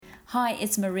Hi,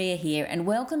 it's Maria here, and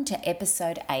welcome to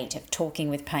episode 8 of Talking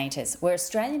with Painters, where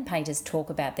Australian painters talk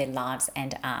about their lives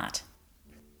and art.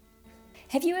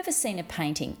 Have you ever seen a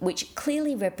painting which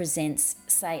clearly represents,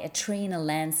 say, a tree in a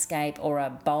landscape or a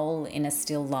bowl in a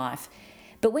still life,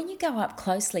 but when you go up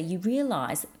closely, you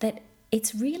realise that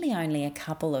it's really only a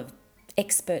couple of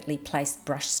expertly placed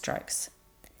brushstrokes?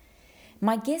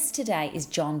 My guest today is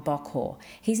John Bockhor.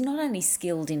 He's not only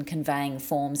skilled in conveying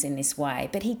forms in this way,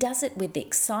 but he does it with the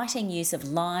exciting use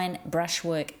of line,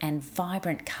 brushwork and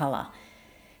vibrant colour.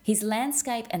 His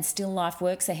landscape and still life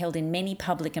works are held in many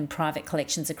public and private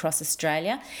collections across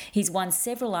Australia. He's won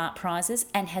several art prizes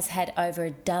and has had over a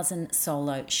dozen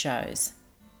solo shows.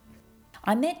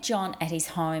 I met John at his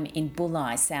home in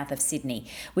Bulli, south of Sydney.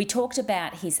 We talked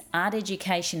about his art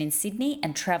education in Sydney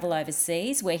and travel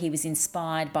overseas, where he was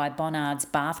inspired by Bonnard's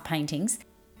bath paintings.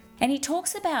 And he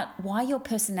talks about why your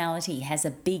personality has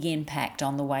a big impact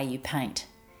on the way you paint.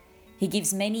 He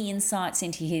gives many insights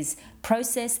into his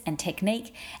process and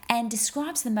technique and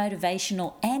describes the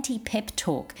motivational anti-pep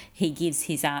talk he gives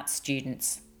his art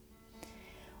students.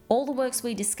 All the works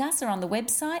we discuss are on the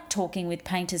website,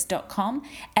 talkingwithpainters.com,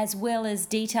 as well as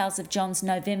details of John's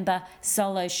November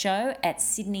solo show at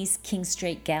Sydney's King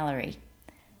Street Gallery.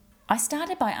 I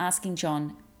started by asking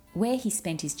John where he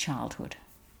spent his childhood.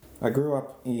 I grew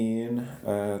up in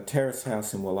a terrace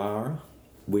house in Woollahra,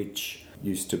 which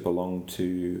used to belong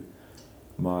to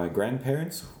my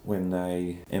grandparents when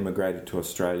they emigrated to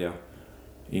Australia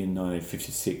in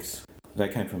 1956. They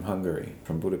came from Hungary,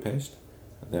 from Budapest.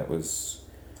 That was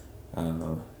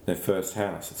their first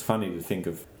house. It's funny to think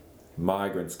of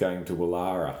migrants going to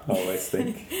Woollahra. I always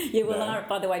think. Yeah, Woollahra,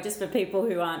 by the way, just for people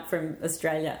who aren't from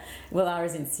Australia, Woollahra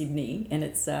is in Sydney, and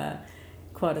it's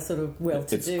quite a sort of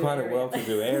well-to-do It's quite area. a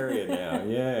well-to-do area now,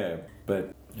 yeah.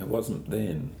 But it wasn't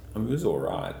then. I mean, it was all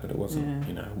right, but it wasn't,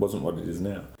 it wasn't what it is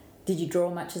now. Did you draw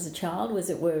much as a child?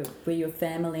 Were you a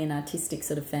family, an artistic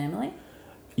sort of family?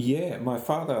 Yeah, my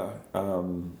father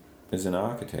is an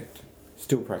architect,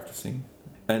 still practicing.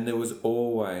 And there was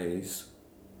always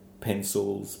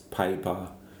pencils,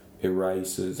 paper,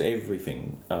 erasers,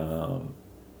 everything. And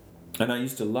I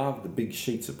used to love the big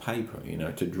sheets of paper,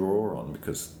 to draw on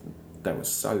because they were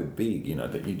so big,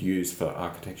 that you'd use for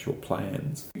architectural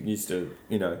plans. You used to,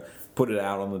 put it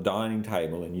out on the dining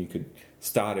table and you could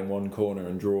start in one corner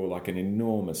and draw like an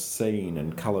enormous scene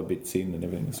and colour bits in and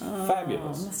everything. It was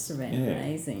fabulous. Must have been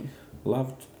amazing.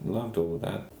 Loved all of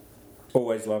that.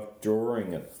 Always loved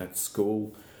drawing at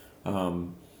school,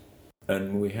 and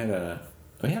we had a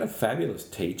fabulous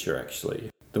teacher actually.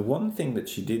 The one thing that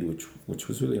she did, which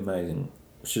was really amazing,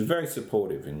 she was very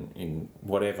supportive in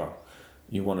whatever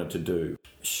you wanted to do.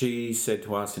 She said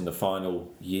to us in the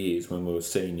final years when we were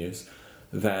seniors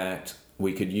that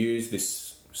we could use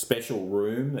this special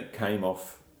room that came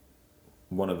off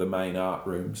one of the main art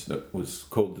rooms that was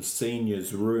called the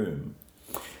seniors' room.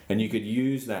 And you could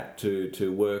use that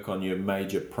to work on your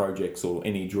major projects or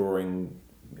any drawing,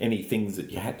 any things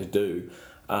that you had to do.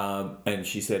 And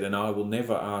she said, and I will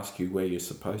never ask you where you're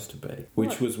supposed to be,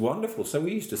 which was wonderful. So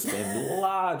we used to spend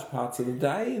large parts of the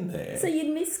day in there. So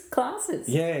you'd miss classes?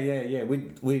 Yeah.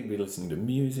 We'd be listening to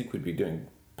music, we'd be doing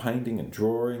painting and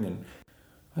drawing. And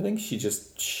I think she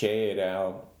just shared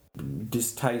our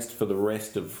distaste for the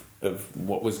rest of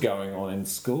what was going on in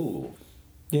school.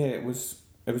 Yeah, it was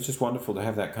just wonderful to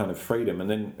have that kind of freedom. And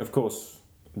then, of course,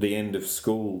 the end of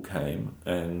school came,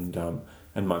 and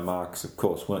my marks, of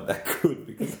course, weren't that good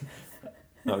because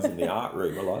I was in the art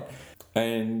room a lot.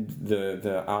 And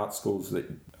the art schools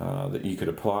that you could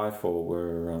apply for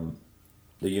were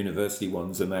the university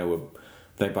ones, and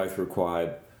they both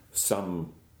required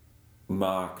some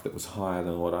mark that was higher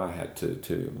than what I had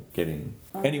to get in.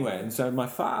 Anyway, and so my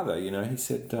father, he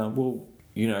said, well,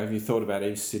 have you thought about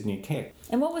East Sydney Tech?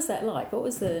 And what was that like? What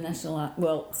was the National Art...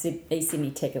 Well, East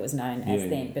Sydney Tech it was known as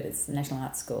then, but it's the National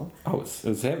Art School. Oh, it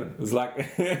was heaven. It was like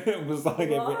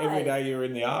every day you were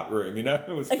in the art room, It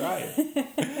was great.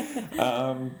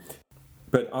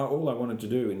 But all I wanted to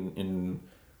do in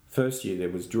first year there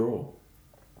was draw.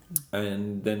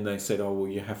 And then they said, oh, well,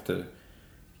 you have to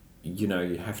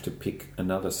pick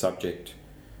another subject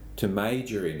to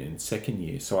major in second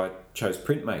year. So I chose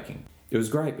printmaking. It was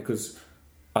great because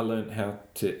I learned how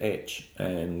to etch,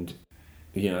 and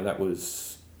that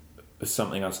was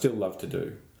something I still love to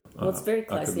do. Well, it's very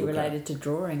closely related to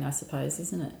drawing, I suppose,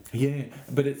 isn't it? Yeah,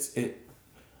 but it's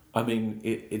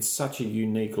such a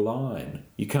unique line.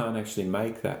 You can't actually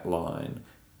make that line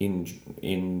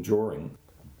in drawing.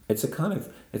 It's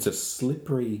a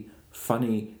slippery,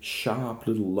 funny, sharp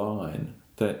little line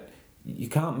that you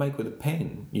can't make with a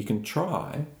pen. You can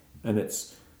try, and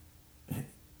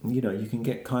you can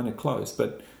get kind of close,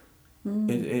 but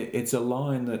it's a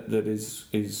line that is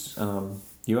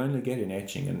you only get in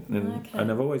etching,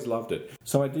 and I've always loved it.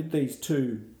 So I did these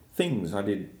two things. I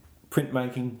did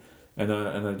printmaking, and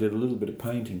I did a little bit of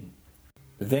painting.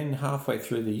 Then halfway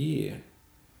through the year,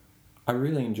 I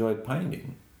really enjoyed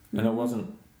painting, and I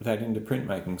wasn't that into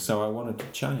printmaking, so I wanted to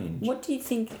change. What do you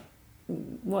think?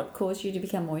 What caused you to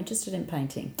become more interested in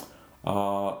painting?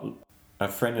 A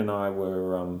friend and I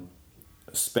were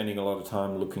spending a lot of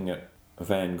time looking at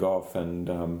Van Gogh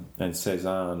and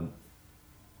Cezanne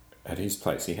at his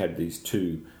place. He had these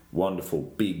two wonderful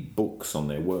big books on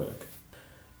their work,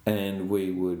 and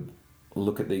we would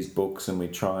look at these books and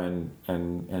we'd try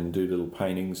and do little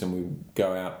paintings, and we'd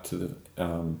go out to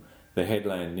the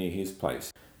headland near his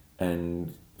place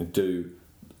and do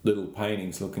little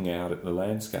paintings looking out at the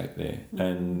landscape there,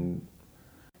 and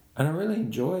I really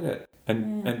enjoyed it.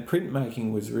 And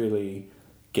printmaking was really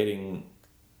getting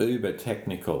uber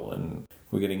technical, and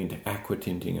we're getting into aqua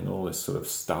tinting and all this sort of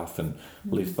stuff, and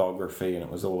lithography, and it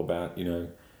was all about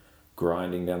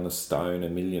grinding down the stone a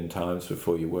million times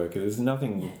before you work it. There's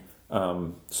nothing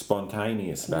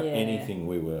spontaneous about anything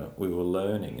we were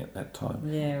learning at that time.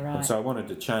 Yeah, right. And so I wanted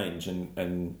to change,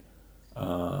 and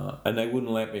they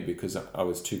wouldn't let me because I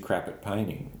was too crap at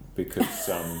painting, because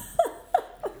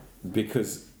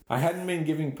I hadn't been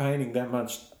giving painting that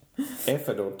much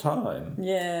effort or time.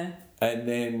 Yeah. And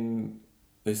then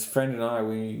this friend and I,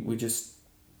 we just,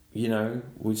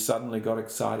 we suddenly got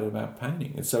excited about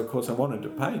painting. And so, of course, I wanted to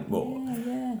paint more.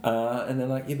 Yeah. And they're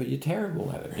like, yeah, but you're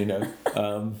terrible at it,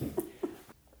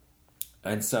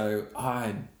 And so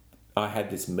I had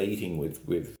this meeting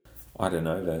with I don't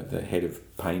know, the head of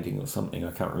painting or something.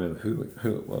 I can't remember who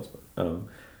it was. And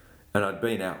I'd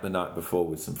been out the night before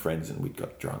with some friends, and we'd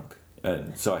got drunk.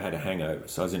 And so I had a hangover.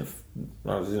 So I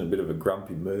was in a bit of a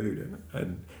grumpy mood,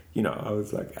 and I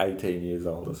was like 18 years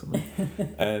old or something.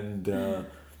 And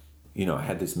I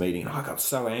had this meeting, and I got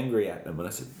so angry at them, and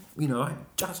I said, I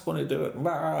just want to do it.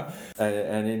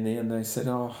 And in the end, they said,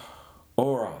 "Oh,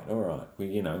 all right.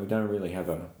 We don't really have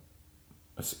a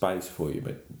space for you,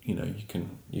 but you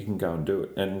can go and do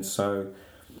it." And so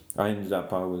I ended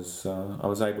up, I was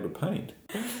able to paint.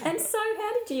 And so,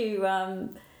 how did you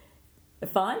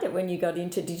find it when you got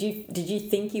into? Did you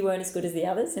think you weren't as good as the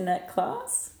others in that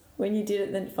class when you did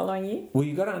it the following year? Well,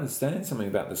 you got to understand something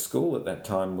about the school at that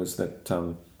time was that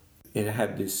it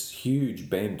had this huge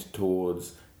bent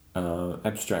towards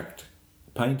abstract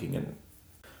painting, and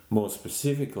more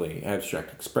specifically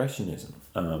abstract expressionism.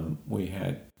 We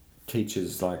had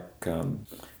teachers like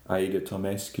Aida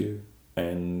Tomescu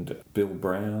and Bill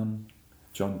Brown.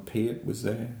 John Peart was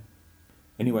there.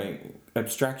 Anyway,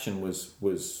 abstraction was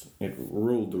it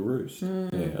ruled the roost.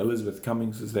 Yeah, Elizabeth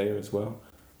Cummings was there as well.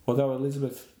 Although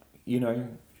Elizabeth,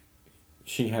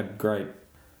 she had great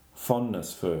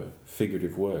fondness for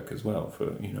figurative work as well,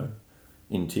 for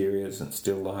interiors and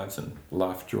still lifes and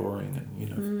life drawing,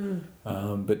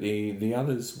 and but the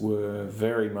others were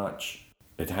very much,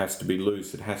 it has to be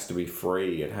loose, it has to be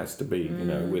free, it has to be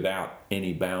without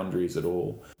any boundaries at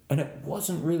all. And it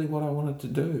wasn't really what I wanted to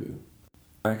do.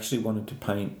 I actually wanted to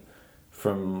paint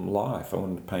from life. I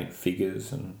wanted to paint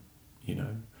figures and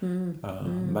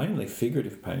mainly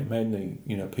figurative painting, mainly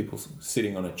people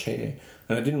sitting on a chair,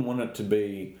 and I didn't want it to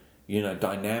be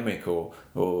dynamic or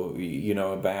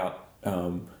about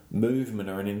movement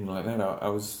or anything like that. I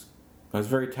was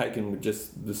very taken with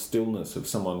just the stillness of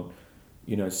someone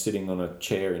sitting on a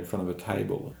chair in front of a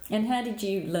table. And how did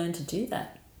you learn to do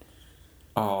that?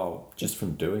 Oh, just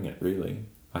from doing it, really.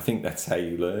 I think that's how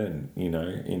you learn,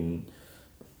 in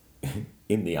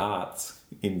the arts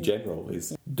in general,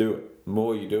 is do it. The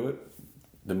more you do it,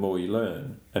 the more you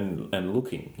learn. And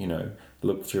looking,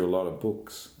 look through a lot of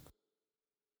books.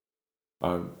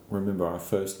 I remember I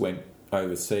first went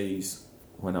overseas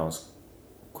when I was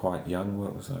quite young.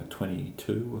 What was I,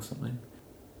 22 or something?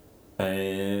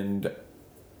 And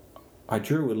I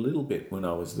drew a little bit when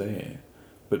I was there,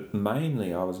 but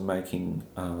mainly I was making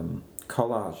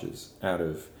collages out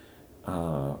of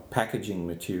packaging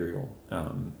material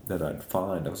that I'd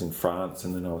find. I was in France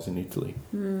and then I was in Italy.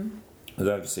 I was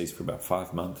overseas for about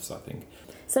 5 months, I think.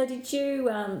 So did you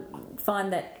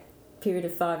find that period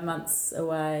of 5 months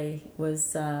away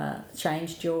was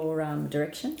changed your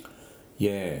direction?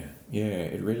 Yeah,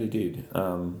 it really did.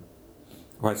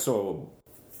 I saw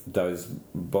those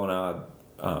Bonnard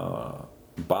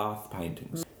bath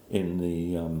paintings in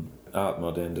the Art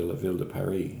Moderne de la Ville de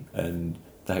Paris, and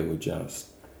they were just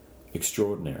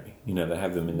extraordinary. They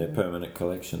have them in their permanent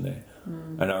collection there.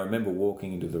 And I remember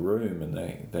walking into the room, and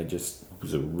they just, it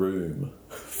was a room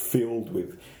filled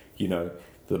with,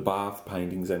 the bath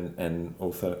paintings and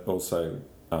also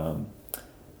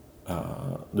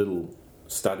little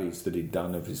studies that he'd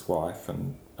done of his wife,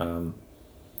 and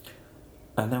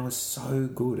they were so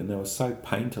good and they were so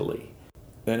painterly.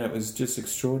 And it was just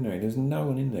extraordinary. There's no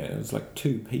one in there. There was like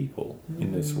 2 people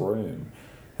in this room.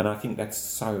 And I think that's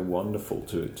so wonderful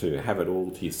to have it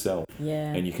all to yourself.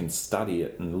 Yeah. And you can study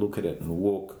it and look at it and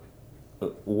walk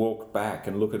back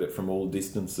and look at it from all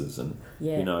distances and,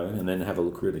 and then have a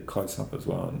look really close up as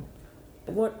well. And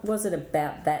what was it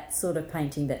about that sort of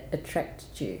painting that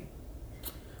attracted you?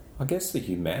 I guess the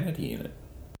humanity in it.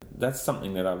 That's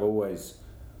something that I've always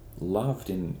loved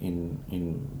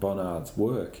in Bonnard's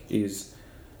work, is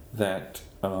that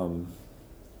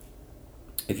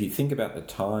if you think about the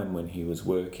time when he was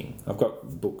working, I've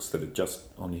got books that are just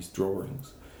on his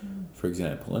drawings, for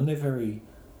example, and they're very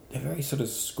sort of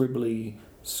scribbly,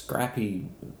 scrappy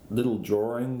little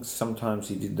drawings. Sometimes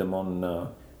he did them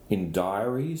on in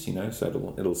diaries,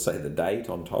 so it'll say the date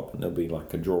on top, and there'll be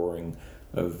like a drawing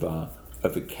of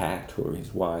a cat or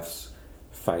his wife's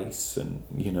face, and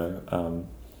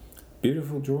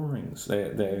beautiful drawings.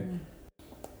 They're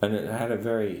and it had a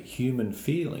very human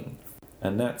feeling,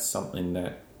 and that's something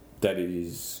that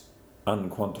is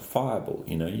unquantifiable.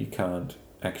 You can't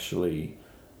actually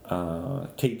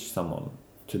teach someone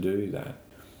to do that.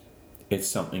 It's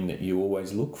something that you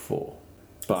always look for.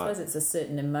 But I suppose it's a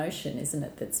certain emotion, isn't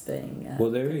it, that's being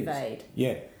conveyed?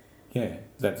 Yeah,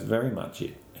 that's very much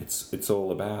it. It's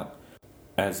all about,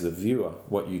 as the viewer,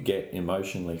 what you get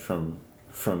emotionally from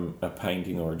a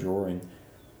painting or a drawing.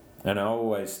 And I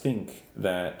always think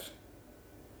that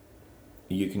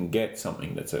you can get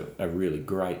something that's a really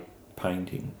great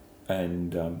painting,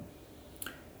 and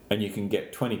you can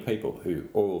get 20 people who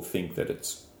all think that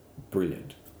it's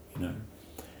brilliant,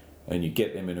 and you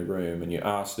get them in a room and you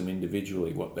ask them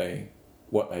individually what they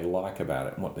like about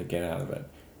it and what they get out of it,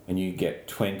 and you get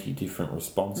 20 different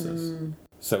responses.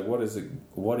 So what is it?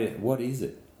 What is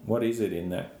it? What is it in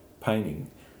that painting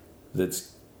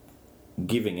that's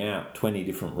giving out 20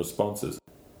 different responses,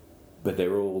 but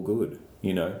they're all good,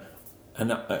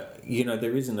 And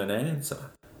there isn't an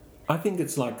answer. I think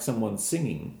it's like someone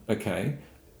singing. Okay,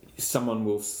 someone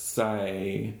will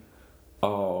say,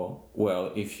 "Oh,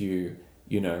 well, if you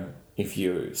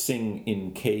sing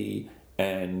in key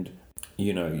and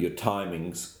your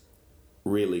timing's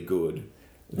really good,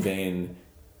 then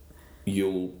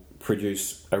you'll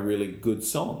produce a really good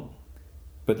song."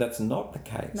 But that's not the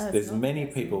case. No, there's many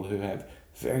people who have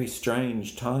very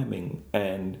strange timing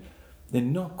and they're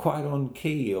not quite on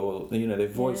key, or their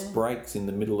voice breaks in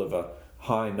the middle of a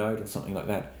high note or something like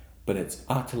that, but it's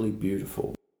utterly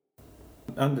beautiful.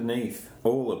 Underneath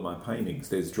all of my paintings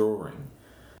there's drawing.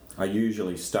 I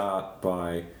usually start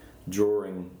by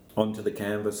drawing onto the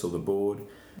canvas or the board,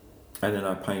 and then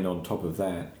I paint on top of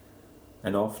that.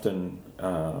 And often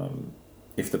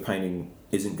if the painting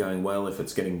isn't going well, if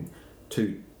it's getting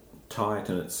too tight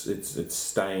and it's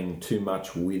staying too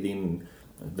much within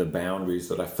the boundaries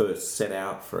that I first set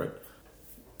out for it,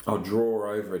 I'll draw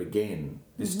over it again,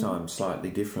 this time slightly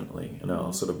differently, and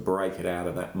I'll sort of break it out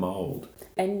of that mould.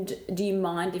 And do you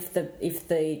mind if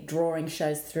the drawing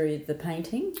shows through the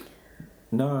painting?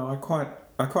 No, I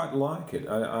quite like it.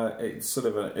 It's sort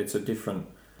of it's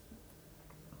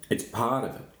part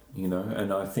of it,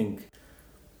 and I think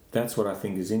that's what I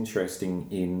think is interesting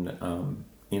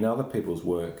in other people's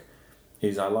work,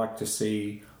 is I like to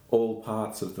see all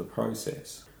parts of the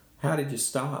process. How did you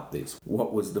start this?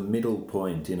 What was the middle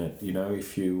point in it?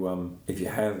 If you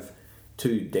have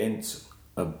too dense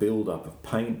a build-up of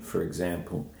paint, for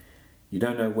example, you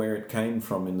don't know where it came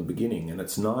from in the beginning, and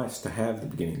it's nice to have the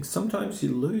beginning. Sometimes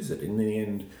you lose it. In the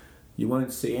end, you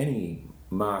won't see any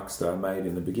marks that I made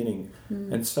in the beginning,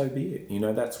 and so be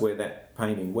it. That's where that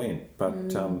painting went.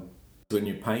 But when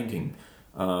you're painting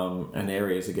and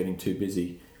areas are getting too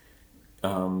busy,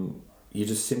 you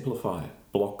just simplify it,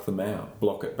 block them out,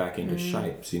 block it back into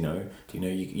shapes. You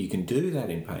can do that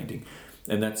in painting,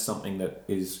 and that's something that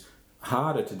is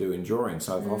harder to do in drawing.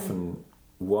 So I've often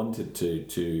wanted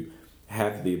to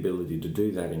have the ability to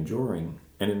do that in drawing.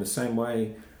 And in the same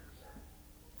way,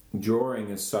 drawing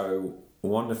is so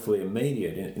wonderfully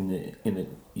immediate in that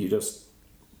you're just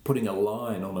putting a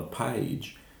line on a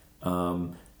page,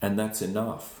 and that's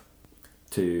enough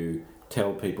to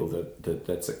tell people that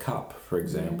that's a cup, for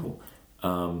example.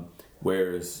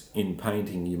 Whereas in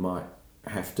painting you might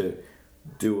have to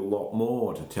do a lot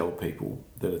more to tell people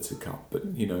that it's a cup. But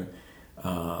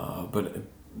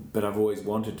but I've always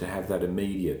wanted to have that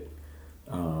immediate,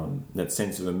 that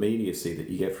sense of immediacy that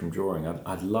you get from drawing.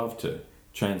 I'd love to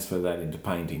transfer that into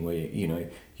painting, where you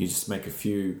just make a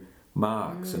few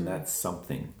marks and that's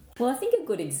something. Well, I think a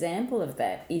good example of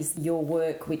that is your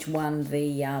work, which won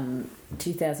the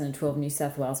 2012 New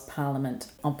South Wales Parliament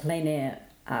en plein air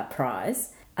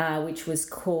prize, which was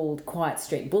called Quiet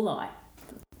Street Bulli.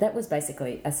 That was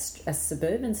basically a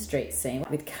suburban street scene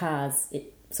with cars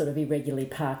sort of irregularly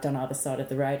parked on either side of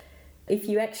the road. If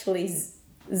you actually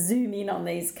zoom in on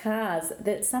these cars,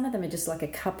 that some of them are just like a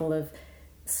couple of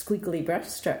squiggly brush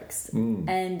strokes,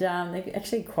 and they're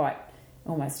actually quite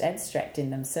almost abstract in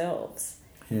themselves.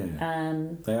 Yeah,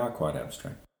 they are quite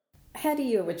abstract. How do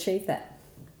you achieve that?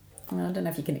 Well, I don't know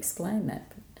if you can explain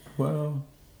that. Well,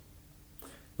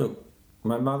 look,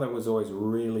 my mother was always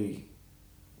really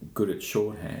good at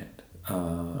shorthand,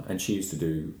 and she used to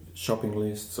do shopping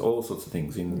lists, all sorts of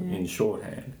things in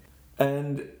shorthand.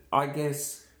 And I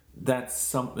guess that's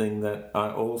something that I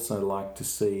also like to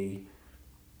see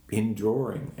in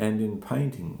drawing and in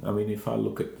painting. I mean, if I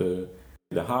look at the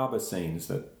harbour scenes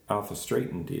that Arthur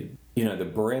Streeton did, you know, the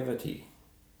brevity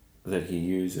that he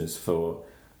uses for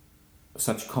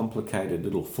such complicated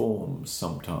little forms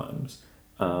sometimes,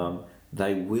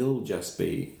 they will just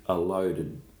be a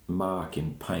loaded mark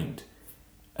in paint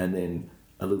and then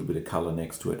a little bit of colour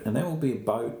next to it, and that will be a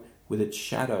boat with its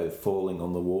shadow falling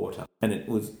on the water, and it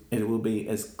will be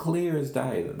as clear as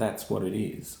day that that's what it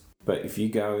is. But if you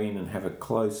go in and have a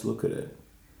close look at it,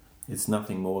 it's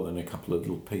nothing more than a couple of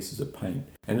little pieces of paint.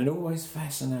 And it always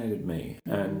fascinated me.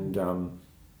 And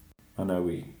I know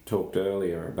we talked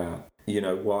earlier about, you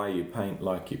know, why you paint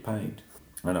like you paint.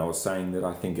 And I was saying that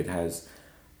I think it has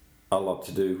a lot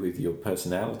to do with your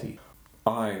personality.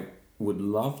 I would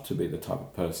love to be the type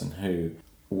of person who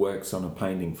works on a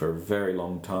painting for a very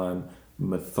long time,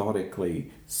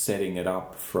 methodically setting it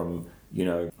up from, you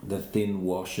know, the thin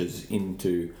washes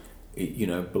into, you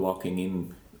know, blocking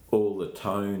in all the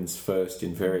tones first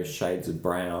in various shades of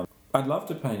brown. I'd love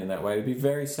to paint in that way. It'd be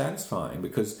very satisfying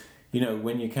because, you know,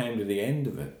 when you came to the end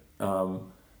of it,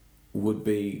 would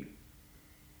be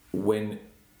when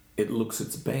it looks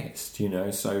its best, you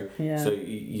know. So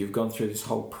you've gone through this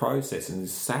whole process and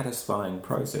this satisfying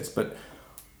process, but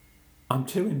I'm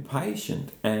too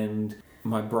impatient and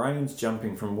my brain's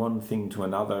jumping from one thing to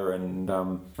another, and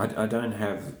I don't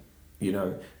have, you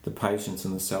know, the patience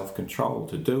and the self-control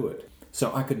to do it.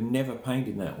 So I could never paint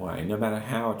in that way. No matter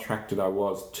how attracted I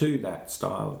was to that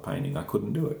style of painting, I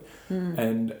couldn't do it.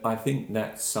 And I think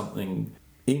that's something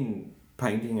in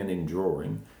painting and in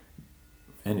drawing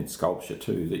and in sculpture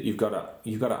too, that you've got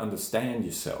to understand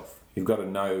yourself. You've got to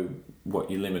know what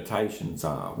your limitations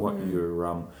are, what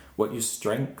your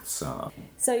strengths are.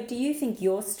 So do you think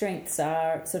your strengths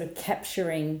are sort of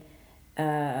capturing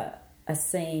a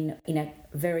scene in a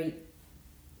very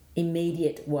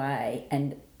immediate way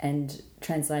and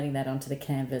translating that onto the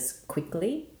canvas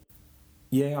quickly?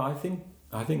 Yeah, I think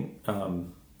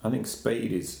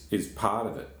speed is part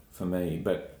of it for me,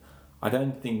 but I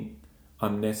don't think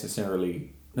I'm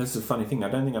necessarily. That's a funny thing. I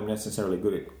don't think I'm necessarily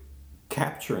good at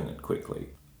capturing it quickly.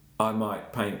 I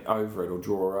might paint over it or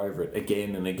draw over it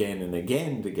again and again and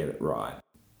again to get it right.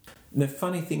 And the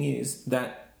funny thing is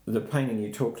that the painting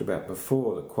you talked about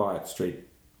before, the Quiet Street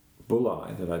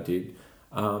Bulli that I did.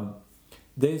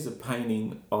 There's a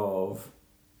painting of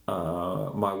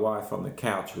my wife on the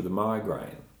couch with a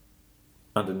migraine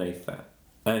underneath that.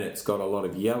 And it's got a lot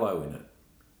of yellow in it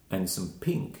and some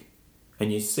pink.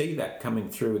 And you see that coming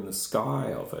through in the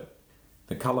sky of it,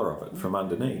 the colour of it from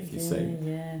underneath, you see.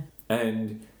 Yeah.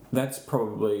 And that's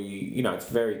probably, you know, it's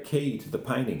very key to the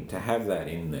painting to have that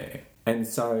in there. And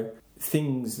so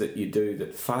things that you do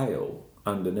that fail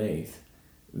underneath,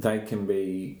 they can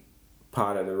be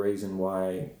part of the reason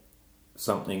why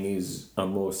something is a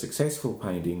more successful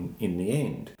painting in the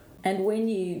end. And when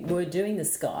you were doing the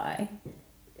sky,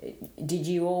 did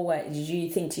you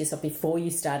think to yourself before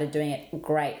you started doing it,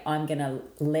 great, I'm going to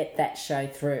let that show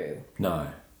through? No.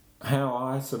 How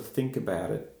I sort of think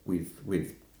about it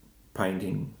with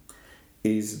painting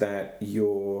is that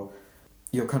your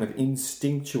kind of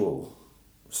instinctual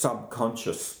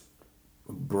subconscious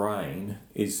brain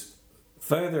is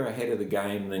further ahead of the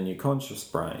game than your conscious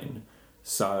brain.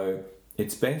 So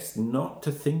it's best not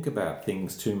to think about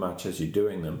things too much as you're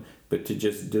doing them, but to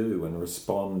just do and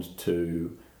respond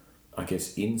to, I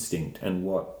guess, instinct and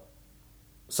what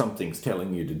something's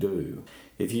telling you to do.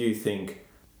 If you think,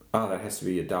 that has to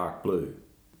be a dark blue,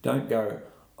 don't go,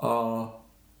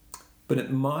 but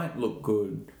it might look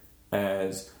good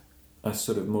as a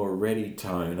sort of more ready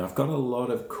tone. I've got a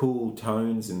lot of cool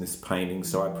tones in this painting,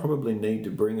 so I probably need to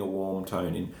bring a warm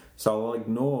tone in. So I'll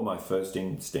ignore my first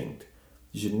instinct.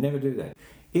 You should never do that.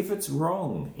 If it's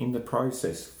wrong in the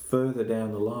process further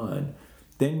down the line,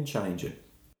 then change it.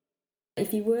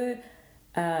 If you were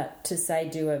to say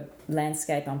do a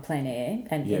landscape on plein air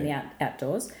and in the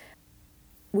outdoors,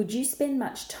 would you spend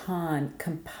much time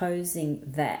composing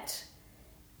that,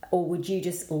 or would you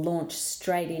just launch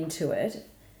straight into it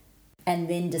and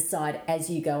then decide as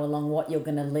you go along what you're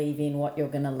going to leave in, what you're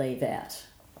going to leave out?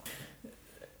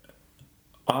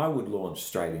 I would launch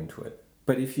straight into it.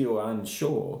 But if you're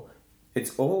unsure,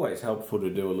 it's always helpful to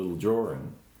do a little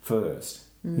drawing first.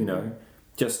 You know,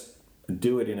 just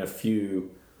do it in a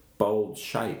few bold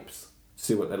shapes.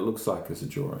 See what that looks like as a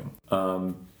drawing.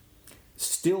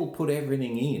 Still put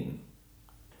everything in.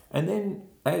 And then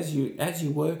as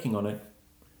you're working on it,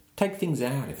 take things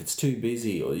out if it's too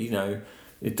busy or, you know,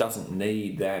 it doesn't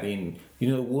need that in. You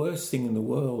know, the worst thing in the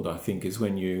world, I think, is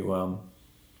when you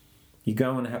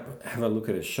go and have a look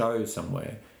at a show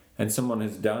somewhere and someone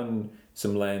has done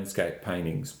some landscape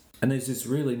paintings and there's this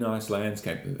really nice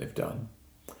landscape that they've done,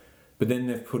 but then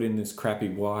they've put in this crappy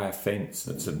wire fence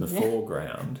that's in the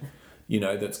foreground, you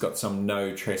know, that's got some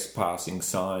no trespassing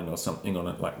sign or something on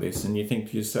it like this, and you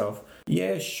think to yourself,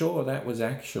 yeah, sure, that was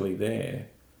actually there,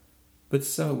 but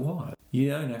so what? You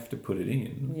don't have to put it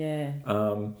in. Yeah.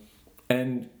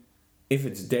 And if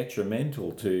it's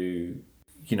detrimental to,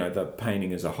 you know, the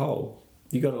painting as a whole,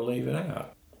 you got to leave it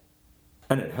out.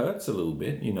 And it hurts a little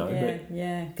bit, you know.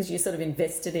 Yeah, because you're sort of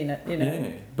invested in it, you know.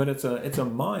 Yeah, but it's a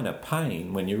minor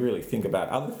pain when you really think about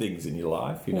other things in your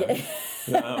life, you know.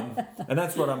 Yeah. And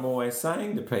that's what I'm always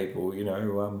saying to people, you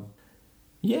know.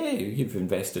 Yeah, you've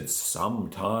invested some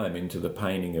time into the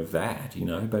painting of that, you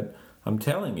know, but I'm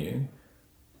telling you,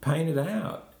 paint it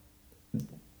out.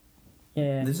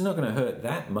 Yeah. This is not going to hurt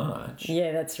that much.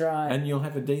 Yeah, that's right. And you'll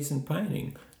have a decent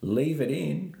painting. Leave it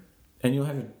in, and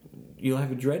you'll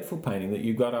have a dreadful painting that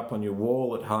you got up on your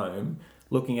wall at home,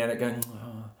 looking at it going,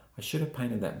 oh, I should have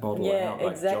painted that bottle out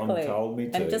like John told me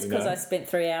to. And just because I spent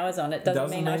 3 hours on it doesn't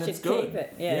mean I should keep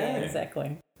it. Yeah,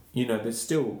 exactly. You know, there's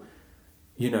still,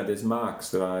 you know, there's marks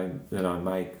that I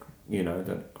make, you know,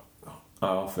 that I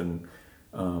often,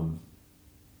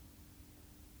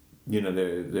 you know,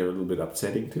 they're a little bit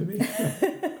upsetting to me.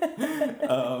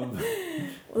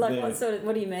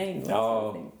 What do you mean?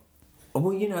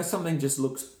 Well, you know, something just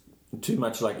looks too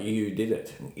much like you did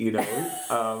it, you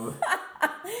know.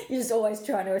 You're just always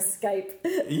trying to escape.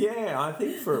 Yeah, I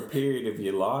think for a period of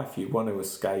your life you want to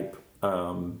escape,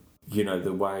 you know,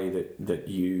 the way that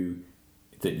you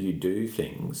do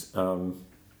things. And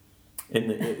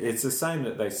it's the same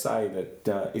that they say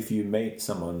that if you meet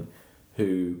someone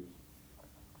who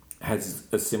has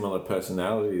a similar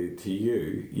personality to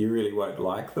you, you really won't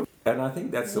like them. And I think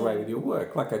that's the way with your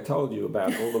work. Like I told you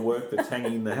about all the work that's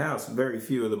hanging in the house, very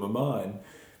few of them are mine.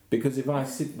 Because if I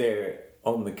sit there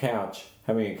on the couch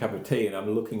having a cup of tea and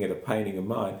I'm looking at a painting of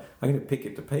mine, I'm going to pick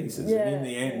it to pieces. Yeah, and in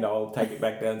the end, I'll take it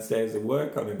back downstairs and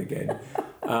work on it again.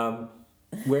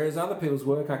 Whereas other people's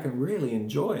work, I can really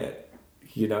enjoy it.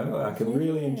 You know, I can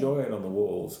really enjoy it on the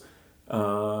walls.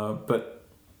 But,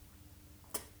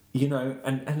 you know,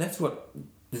 and that's what...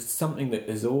 It's something that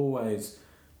has always...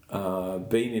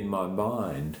 been in my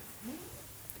mind,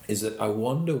 is that I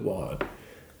wonder what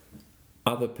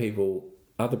other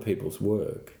people's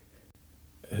work,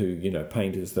 who, you know,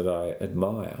 painters that I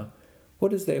admire,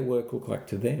 what does their work look like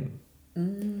to them?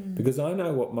 Because I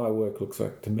know what my work looks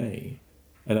like to me,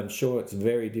 and I'm sure it's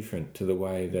very different to the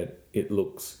way that it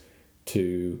looks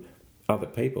to other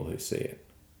people who see it.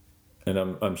 And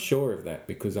I'm sure of that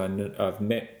because I've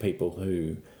met people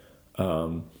who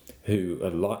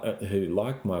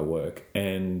like my work,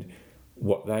 and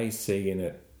what they see in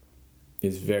it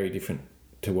is very different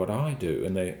to what I do.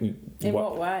 And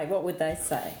what way? What would they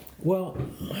say? Well,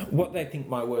 what they think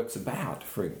my work's about.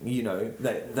 For, you know,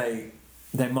 they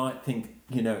might think,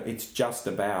 you know, it's just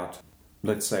about,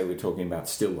 let's say we're talking about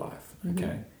still life,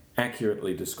 okay,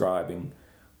 accurately describing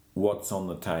what's on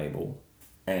the table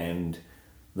and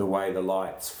the way the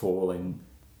light's falling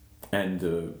and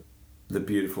the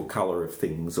beautiful colour of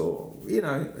things, or, you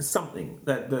know, something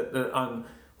that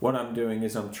what I'm doing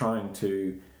is I'm trying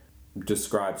to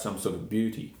describe some sort of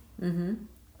beauty.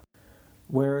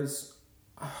 Whereas,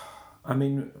 I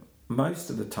mean, most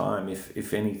of the time,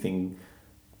 if anything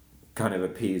kind of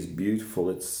appears beautiful,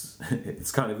 it's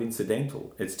kind of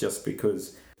incidental. It's just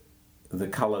because the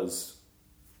colours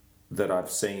that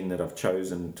I've seen, that I've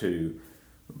chosen to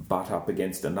butt up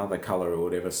against another colour or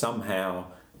whatever, somehow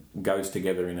goes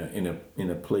together in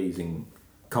a pleasing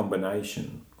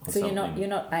combination. So you're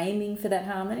not aiming for that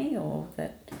harmony, or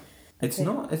that? It's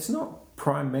not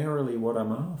primarily what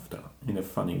I'm after, in a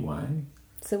funny way.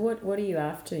 So what are you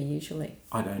after usually?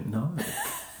 I don't know.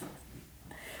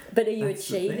 But are you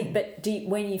achieving? But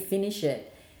when you finish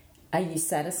it, are you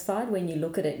satisfied when you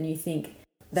look at it and you think,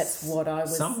 that's what I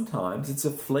was... Sometimes it's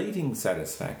a fleeting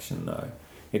satisfaction, though.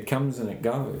 It comes and it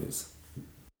goes.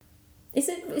 Is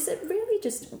it really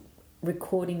just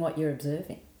recording what you're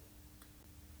observing?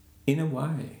 In a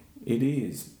way, it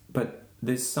is. But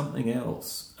there's something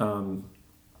else.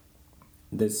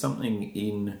 There's something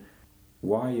in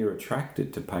why you're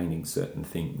attracted to painting certain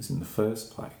things in the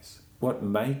first place. What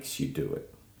makes you do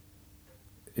it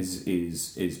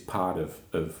is part of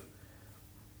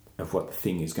what the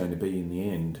thing is going to be in the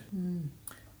end.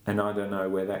 And I don't know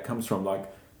where that comes from.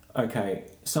 Like, okay,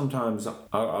 sometimes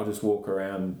I'll just walk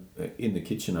around in the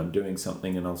kitchen, I'm doing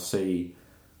something, and I'll see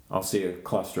a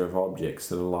cluster of objects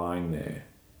that are lying there,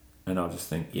 and I'll just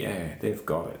think, yeah, they've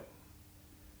got it.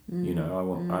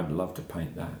 I'd love to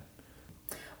paint that.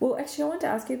 Well, actually, I want to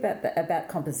ask you about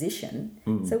composition.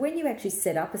 So when you actually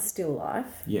set up a still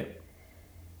life, yeah,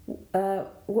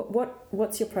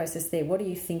 what's your process there? What are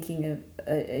you thinking of?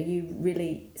 Are you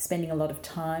really spending a lot of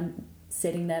time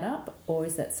setting that up, or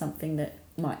is that something that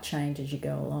might change as you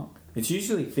go along? It's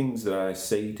usually things that I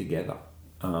see together.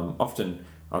 Often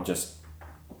I'll just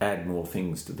add more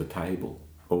things to the table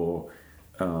or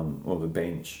the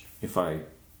bench if I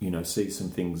see some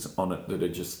things on it that are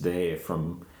just there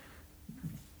from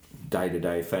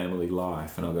day-to-day family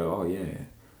life, and I'll go, oh yeah,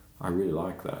 I really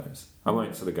like those. I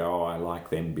won't sort of go, oh, I like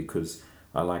them because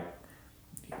I like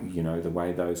the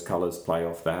way those colours play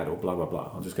off that, or blah blah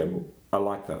blah. I'll just go, well, I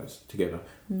like those together.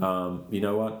 You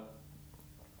know what,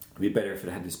 it'd be better if it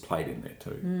had this plate in there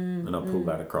too, and I'll pull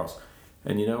that across.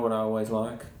 And you know what I always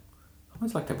like? I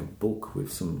always like to have a book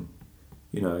with some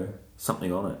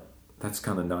something on it. That's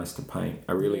kind of nice to paint.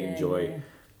 I really enjoy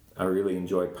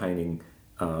painting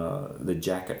the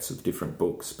jackets of different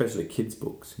books, especially kids'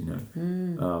 books,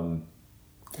 And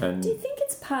do you think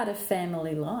it's part of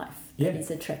family life that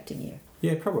is attracting you?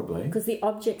 Yeah, probably. Because the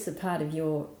objects are part of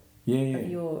your of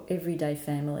your everyday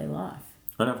family life.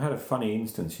 And I've had a funny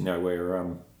instance, where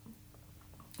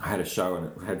I had a show and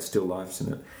it had still lifes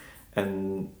in it,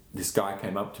 and this guy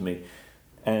came up to me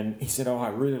and he said, oh, I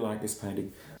really like this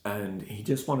painting, and he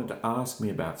just wanted to ask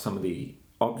me about some of the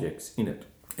objects in it.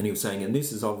 And he was saying, and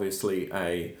this is obviously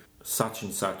a such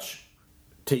and such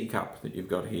teacup that you've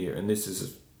got here, and this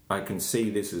is, I can see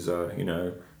this is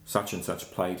a, such and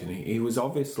such plate. And he was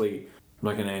obviously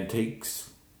like an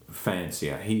antiques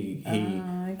fancier. He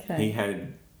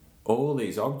had all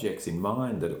these objects in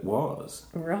mind that it was.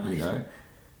 Right.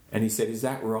 And he said, is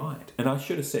that right? And I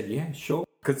should have said, yeah, sure,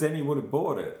 because then he would have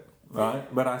bought it,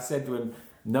 right? But I said to him,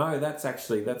 no, that's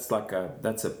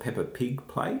a Peppa Pig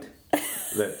plate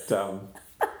that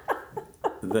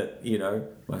that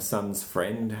my son's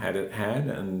friend had,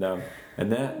 and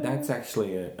that's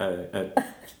actually a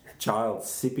child's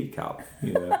sippy cup,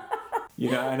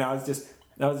 and I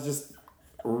was just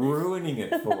ruining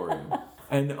it for him.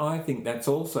 And I think that's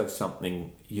also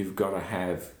something you've got to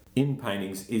have in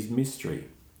paintings, is mystery.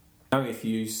 If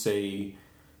you see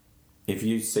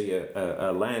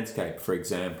a landscape, for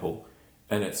example,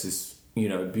 and it's this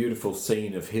beautiful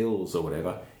scene of hills or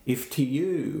whatever, if to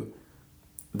you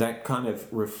that kind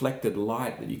of reflected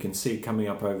light that you can see coming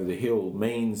up over the hill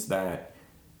means that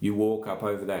you walk up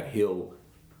over that hill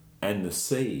and the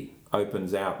sea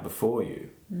opens out before you,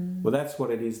 well, that's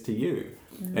what it is to you.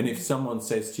 And if someone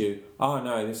says to you, oh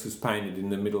no, this was painted in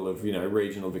the middle of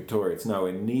regional Victoria, it's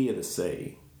nowhere near the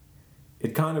sea,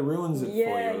 it kind of ruins it for you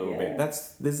a little bit.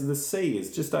 The sea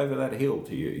is just over that hill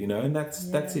to you, and that's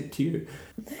it to you.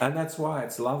 And that's why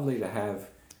it's lovely to have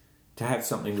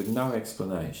something with no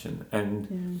explanation.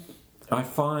 And I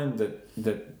find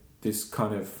that this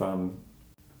kind of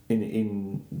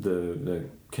in the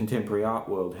contemporary art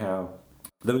world, how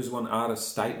those want artist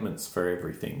statements for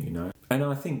everything, And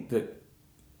I think that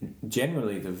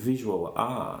generally the visual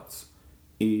arts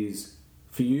is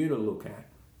for you to look at,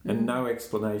 and no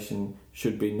explanation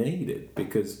should be needed,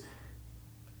 because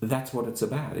that's what it's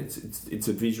about. It's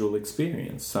a visual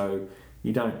experience, so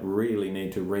you don't really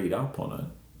need to read up on it.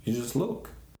 You just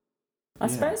look. I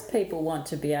suppose people want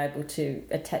to be able to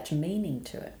attach meaning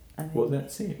to it. I think. Well,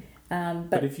 that's it.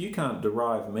 But if you can't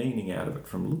derive meaning out of it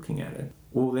from looking at it,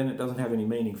 well, then it doesn't have any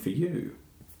meaning for you.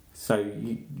 So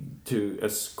to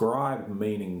ascribe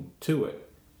meaning to it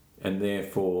and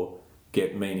therefore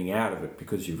get meaning out of it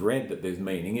because you've read that there's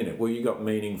meaning in it. Well, you got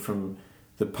meaning from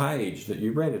the page that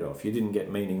you read it off. You didn't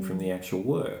get meaning from the actual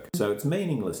work. So it's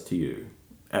meaningless to you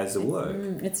as a work.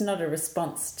 It's not a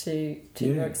response to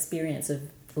your experience of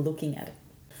looking at it.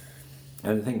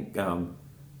 And I think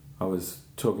I was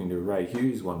talking to Ray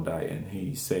Hughes one day, and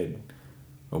he said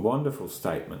a wonderful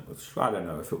statement, which I don't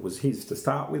know if it was his to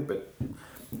start with, but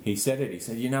he said it. He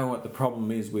said, you know what the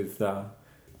problem is with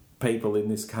people in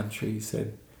this country? He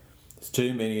said, There's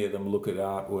too many of them look at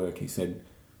artwork, he said,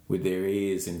 with their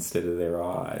ears instead of their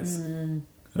eyes. And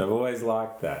I've always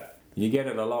liked that. You get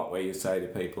it a lot where you say to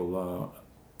people,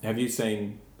 have you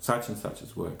seen such and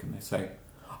such's work? And they say,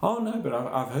 oh no, but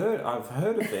I've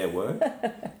heard of their work.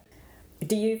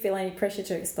 Do you feel any pressure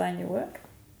to explain your work?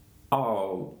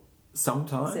 Oh,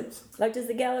 sometimes. Do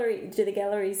the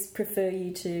galleries prefer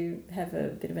you to have a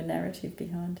bit of a narrative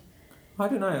behind? I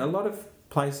don't know. A lot of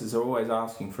places are always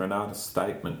asking for an artist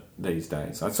statement these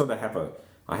days. I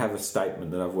have a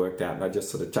statement that I've worked out, and I just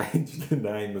sort of changed the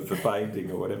name of the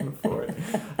painting or whatever for it.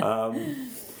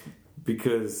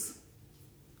 Because,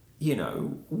 you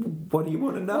know, what do you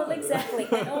want to know? Well, exactly.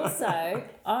 And also,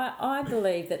 I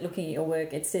believe that looking at your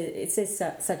work, it says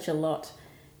such a lot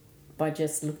by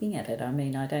just looking at it. I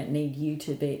mean, I don't need you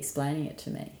to be explaining it to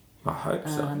me. I hope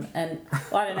so. And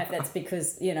I don't know if that's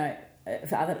because, you know,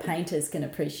 if other painters can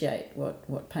appreciate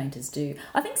what painters do.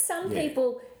 I think some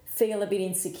people feel a bit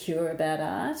insecure about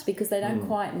art because they don't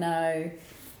quite know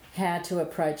how to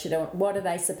approach it or what are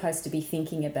they supposed to be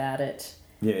thinking about it.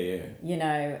 Yeah. You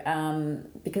know,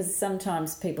 because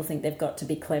sometimes people think they've got to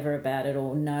be clever about it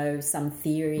or know some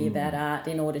theory about art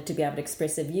in order to be able to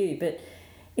express a view, but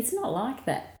it's not like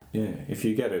that. Yeah, if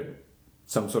you get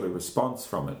some sort of response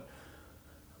from it,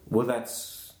 well,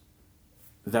 that's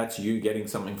you getting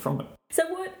something from it. So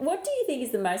what do you think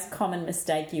is the most common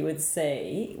mistake you would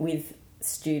see with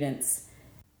students?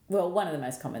 Well, one of the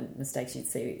most common mistakes you'd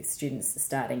see with students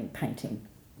starting painting.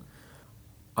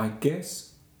 I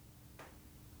guess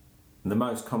the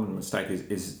most common mistake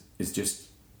is just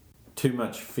too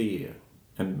much fear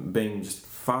and being just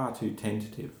far too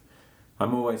tentative.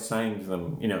 I'm always saying to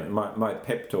them, you know, my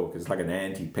pep talk is like an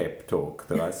anti-pep talk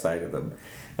that I say to them,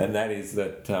 and that is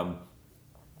that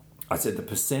I said the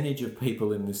percentage of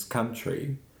people in this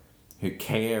country who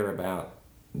care about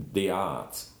the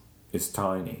arts is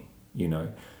tiny, you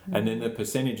know, and then the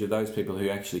percentage of those people who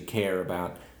actually care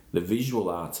about the visual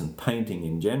arts and painting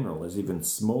in general is even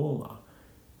smaller,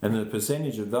 and the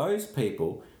percentage of those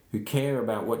people who care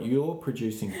about what you're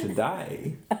producing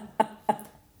today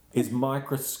is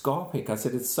microscopic. I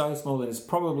said it's so small that it's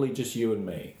probably just you and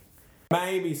me.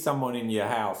 Maybe someone in your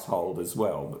household as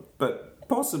well, but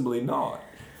possibly not.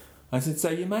 I said, so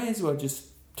you may as well just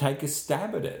take a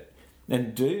stab at it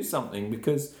and do something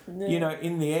because, you know,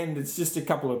 in the end, it's just a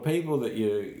couple of people that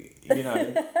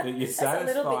that you're satisfying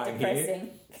a little bit depressing. Here.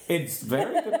 It's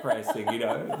very depressing, you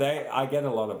know. I get a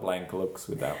lot of blank looks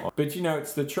with that one. But, you know,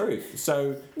 it's the truth.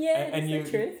 So, the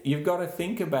truth. You've got to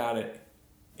think about it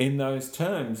in those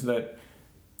terms that,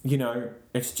 you know,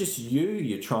 it's just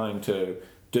you're trying to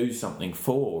do something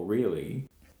for, really.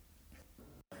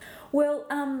 Well,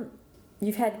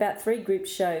 you've had about 3 group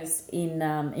shows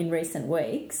in recent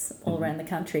weeks all around the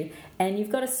country, and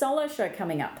you've got a solo show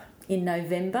coming up in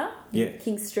November.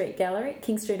 King Street Gallery,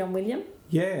 King Street on William.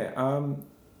 Yeah,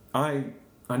 I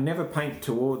never paint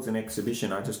towards an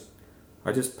exhibition. I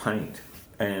just paint,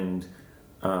 and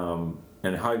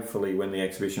hopefully when the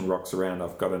exhibition rocks around,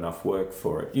 I've got enough work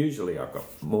for it. Usually I've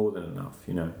got more than enough,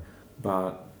 you know.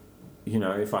 But, you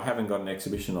know, if I haven't got an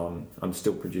exhibition on, I'm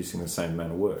still producing the same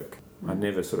amount of work. I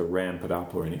never sort of ramp it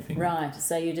up or anything. Right,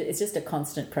 so it's just a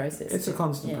constant process. It's a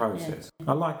constant process. Yeah.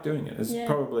 I like doing it. It's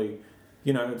probably,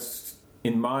 you know, it's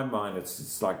in my mind,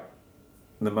 it's like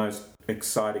the most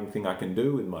exciting thing I can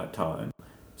do with my time.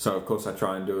 So, of course, I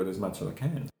try and do it as much as I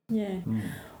can. Yeah.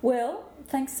 Well,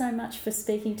 thanks so much for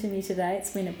speaking to me today. It's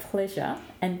been a pleasure,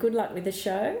 and good luck with the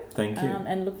show. Thank you.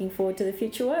 And looking forward to the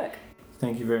future work.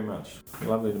 Thank you very much.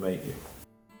 Lovely to meet you.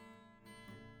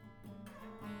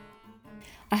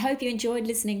 I hope you enjoyed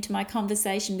listening to my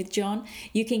conversation with John.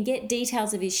 You can get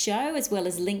details of his show as well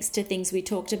as links to things we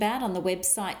talked about on the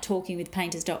website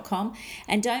talkingwithpainters.com.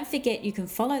 And don't forget you can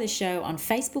follow the show on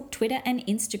Facebook, Twitter and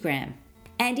Instagram.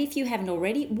 And if you haven't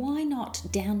already, why not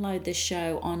download the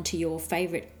show onto your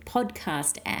favourite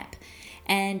podcast app?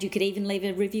 And you could even leave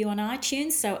a review on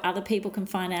iTunes so other people can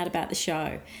find out about the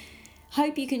show.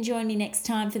 Hope you can join me next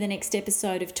time for the next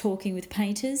episode of Talking with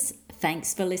Painters.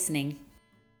 Thanks for listening.